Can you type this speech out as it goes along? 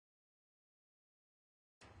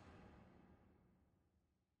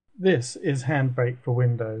This is Handbrake for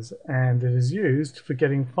Windows, and it is used for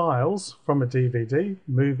getting files from a DVD,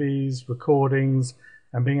 movies, recordings,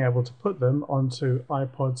 and being able to put them onto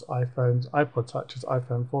iPods, iPhones, iPod Touches,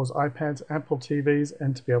 iPhone 4s, iPads, Apple TVs,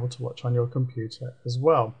 and to be able to watch on your computer as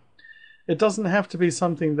well. It doesn't have to be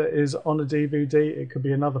something that is on a DVD, it could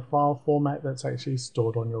be another file format that's actually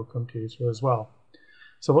stored on your computer as well.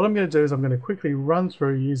 So what I'm going to do is I'm going to quickly run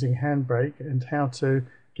through using Handbrake and how to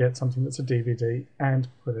get something that's a DVD and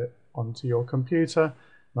put it onto your computer.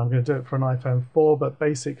 And I'm going to do it for an iPhone 4, but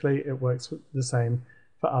basically it works the same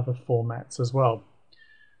for other formats as well.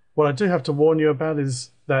 What I do have to warn you about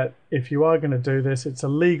is that if you are going to do this, it's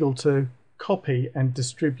illegal to copy and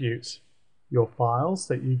distribute your files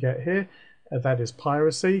that you get here. That is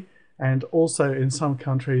piracy, and also in some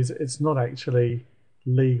countries it's not actually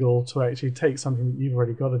legal to actually take something that you've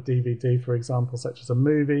already got, a DVD for example, such as a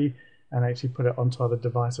movie, and actually put it onto other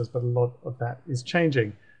devices, but a lot of that is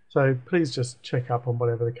changing. So please just check up on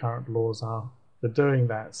whatever the current laws are for doing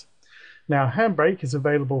that. Now Handbrake is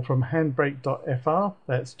available from handbrake.fr,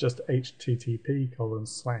 that's just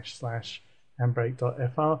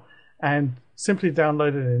http://handbrake.fr, and simply download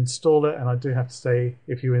it and install it. And I do have to say,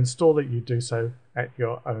 if you install it, you do so at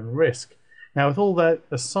your own risk. Now with all that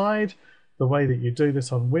aside, the way that you do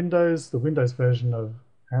this on Windows, the Windows version of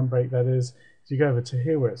Handbrake that is you go over to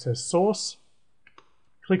here where it says source,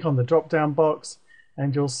 click on the drop down box,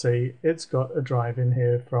 and you'll see it's got a drive in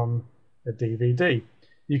here from a DVD.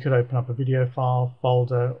 You could open up a video file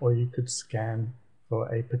folder, or you could scan for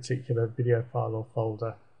a particular video file or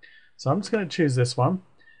folder. So I'm just going to choose this one.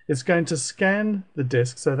 It's going to scan the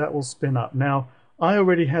disk, so that will spin up. Now I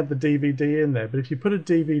already had the DVD in there, but if you put a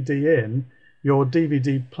DVD in, your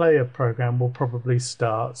DVD player program will probably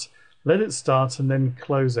start. Let it start and then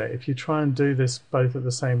close it. If you try and do this both at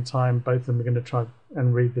the same time, both of them are going to try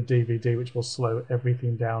and read the DVD, which will slow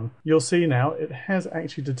everything down. You'll see now it has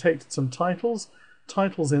actually detected some titles.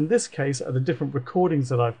 Titles in this case are the different recordings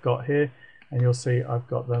that I've got here, and you'll see I've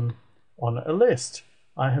got them on a list.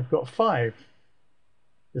 I have got 5.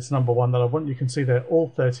 This number 1 that I want, you can see they're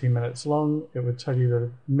all 30 minutes long. It would tell you the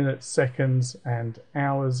minutes, seconds, and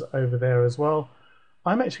hours over there as well.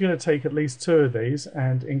 I'm actually going to take at least 2 of these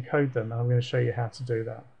and encode them, and I'm going to show you how to do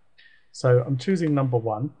that. So I'm choosing number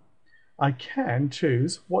 1. I can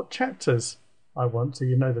choose what chapters I want, so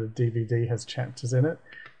you know that a DVD has chapters in it.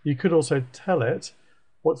 You could also tell it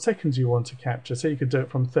what seconds you want to capture, so you could do it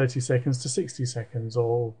from 30 seconds to 60 seconds,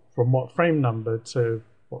 or from what frame number to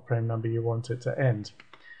what frame number you want it to end.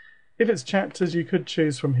 If it's chapters, you could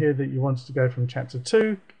choose from here that you wanted to go from chapter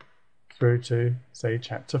 2 through to, say,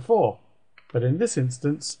 chapter 4. But in this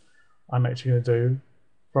instance, I'm actually going to do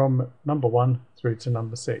from number 1 through to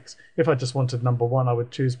number 6. If I just wanted number 1, I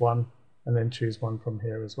would choose 1 and then choose 1 from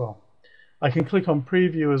here as well. I can click on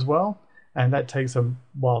preview as well, and that takes a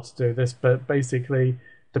while to do this, but basically,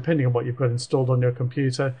 depending on what you've got installed on your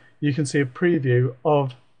computer, you can see a preview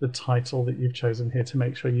of the title that you've chosen here to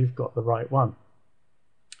make sure you've got the right one.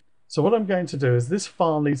 So what I'm going to do is this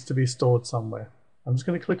file needs to be stored somewhere. I'm just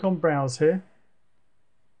going to click on browse here.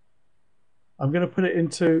 I'm going to put it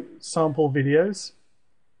into sample videos.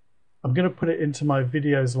 I'm going to put it into my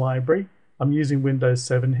videos library. I'm using Windows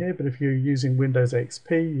 7 here, but if you're using Windows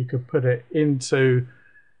XP, you could put it into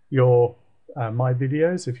your My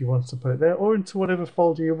Videos if you wanted to put it there, or into whatever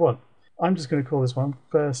folder you want. I'm just going to call this one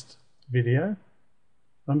First Video.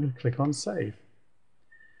 I'm going to click on Save.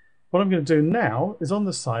 What I'm going to do now is on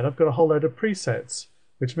the side I've got a whole load of presets,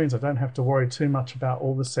 which means I don't have to worry too much about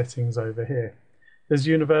all the settings over here. There's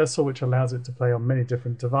Universal, which allows it to play on many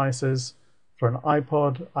different devices. For an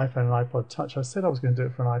iPod, iPhone and iPod Touch, I said I was going to do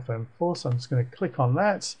it for an iPhone 4, so I'm just going to click on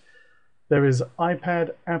that. There is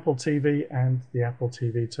iPad, Apple TV, and the Apple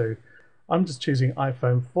TV 2. I'm just choosing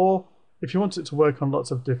iPhone 4. If you want it to work on lots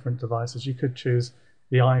of different devices, you could choose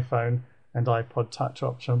the iPhone and iPod Touch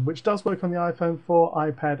option, which does work on the iPhone 4,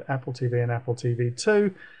 iPad, Apple TV, and Apple TV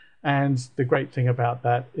 2. And the great thing about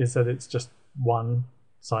that is that it's just one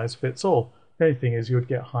size fits all. The only thing is you would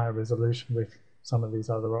get higher resolution with some of these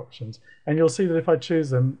other options. And you'll see that if I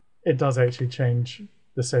choose them, it does actually change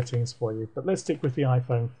the settings for you. But let's stick with the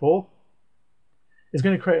iPhone 4. It's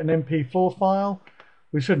going to create an MP4 file.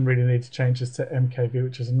 We shouldn't really need to change this to MKV,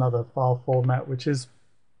 which is another file format, which is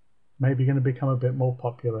maybe going to become a bit more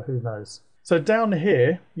popular, who knows. So down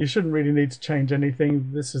here, you shouldn't really need to change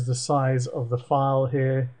anything. This is the size of the file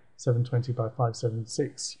here, 720 by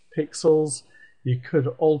 576 pixels. You could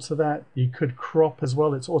alter that. You could crop as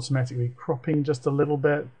well. It's automatically cropping just a little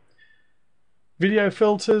bit. Video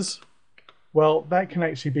filters, well, that can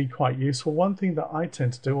actually be quite useful. One thing that I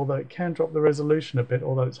tend to do, although it can drop the resolution a bit,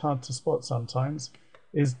 although it's hard to spot sometimes,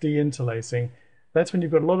 is deinterlacing. That's when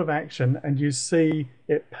you've got a lot of action and you see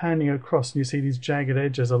it panning across and you see these jagged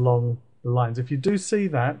edges along the lines. If you do see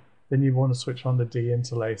that, then you want to switch on the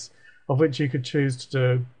deinterlace, of which you could choose to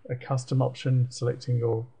do a custom option, selecting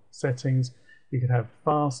your settings. You could have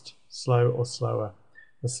fast, slow, or slower.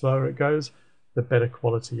 The slower it goes, the better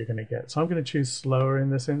quality you're going to get. So I'm going to choose slower in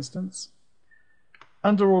this instance.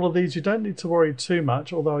 Under all of these, you don't need to worry too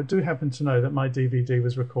much, although I do happen to know that my DVD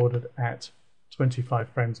was recorded at 25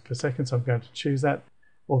 frames per second, so I'm going to choose that,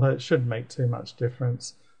 although it shouldn't make too much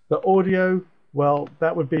difference. The audio, well,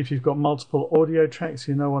 that would be if you've got multiple audio tracks,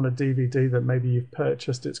 you know, on a DVD that maybe you've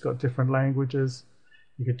purchased, it's got different languages.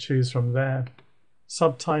 You could choose from there.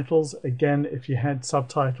 Subtitles, again, if you had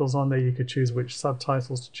subtitles on there, you could choose which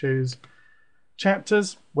subtitles to choose.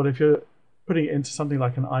 Chapters, well, if you're putting it into something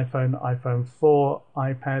like an iPhone, iPhone 4,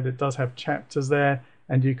 iPad, it does have chapters there,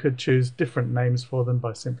 and you could choose different names for them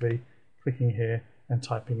by simply clicking here and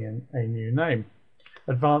typing in a new name.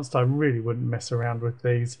 Advanced, I really wouldn't mess around with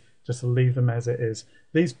these, just leave them as it is.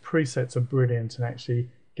 These presets are brilliant in actually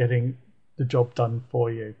getting the job done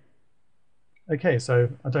for you. Okay, so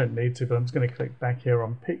I don't need to, but I'm just going to click back here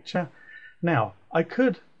on picture. Now, I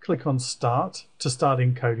could click on start to start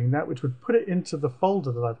encoding that, which would put it into the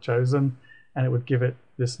folder that I've chosen, and it would give it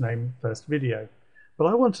this name, first video. But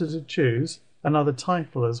I wanted to choose another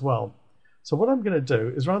title as well. So what I'm going to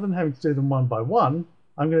do is, rather than having to do them one by one,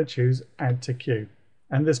 I'm going to choose add to queue.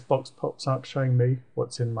 And this box pops up showing me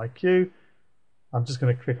what's in my queue. I'm just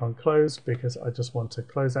going to click on close because I just want to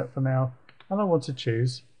close that for now. And I want to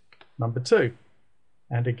choose number 2.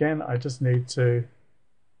 And again, I just need to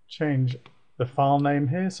change the file name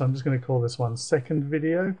here. So I'm just going to call this one second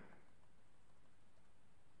video.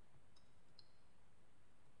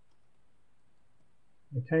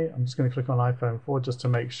 Okay, I'm just going to click on iPhone 4 just to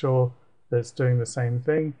make sure that it's doing the same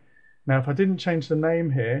thing. Now, if I didn't change the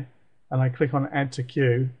name here and I click on add to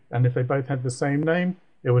queue, and if they both had the same name,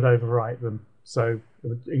 it would overwrite them. So it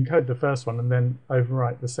would encode the first one and then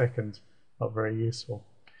overwrite the second. Not very useful.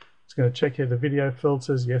 Just going to check here the video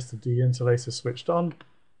filters. Yes, the deinterlace is switched on.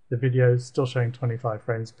 The video is still showing 25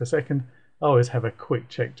 frames per second. I always have a quick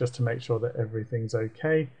check just to make sure that everything's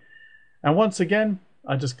okay. And once again,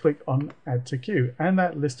 I just click on add to queue and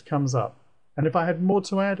that list comes up. And if I had more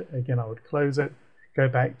to add, again, I would close it, go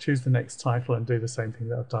back, choose the next title and do the same thing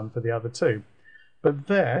that I've done for the other two. But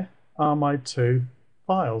there are my 2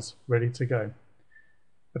 files ready to go.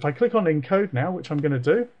 If I click on encode now, which I'm going to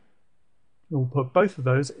do, it will put both of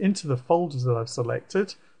those into the folders that I've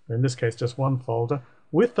selected, in this case just one folder,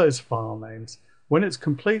 with those file names. When it's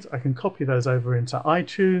complete, I can copy those over into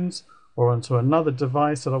iTunes or onto another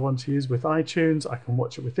device that I want to use with iTunes. I can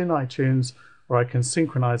watch it within iTunes, or I can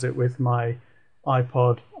synchronize it with my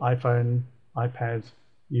iPod, iPhone, iPad.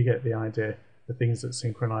 You get the idea, the things that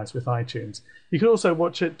synchronize with iTunes. You can also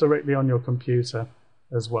watch it directly on your computer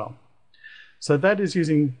as well. So that is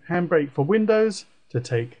using Handbrake for Windows to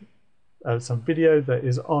take some video that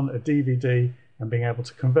is on a DVD and being able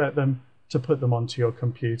to convert them to put them onto your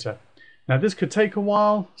computer. Now this could take a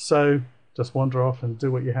while, so just wander off and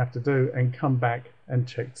do what you have to do and come back and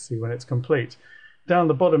check to see when it's complete. Down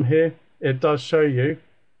the bottom here, it does show you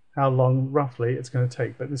how long roughly it's going to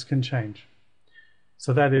take, but this can change.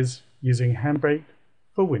 So that is using Handbrake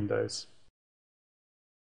for Windows.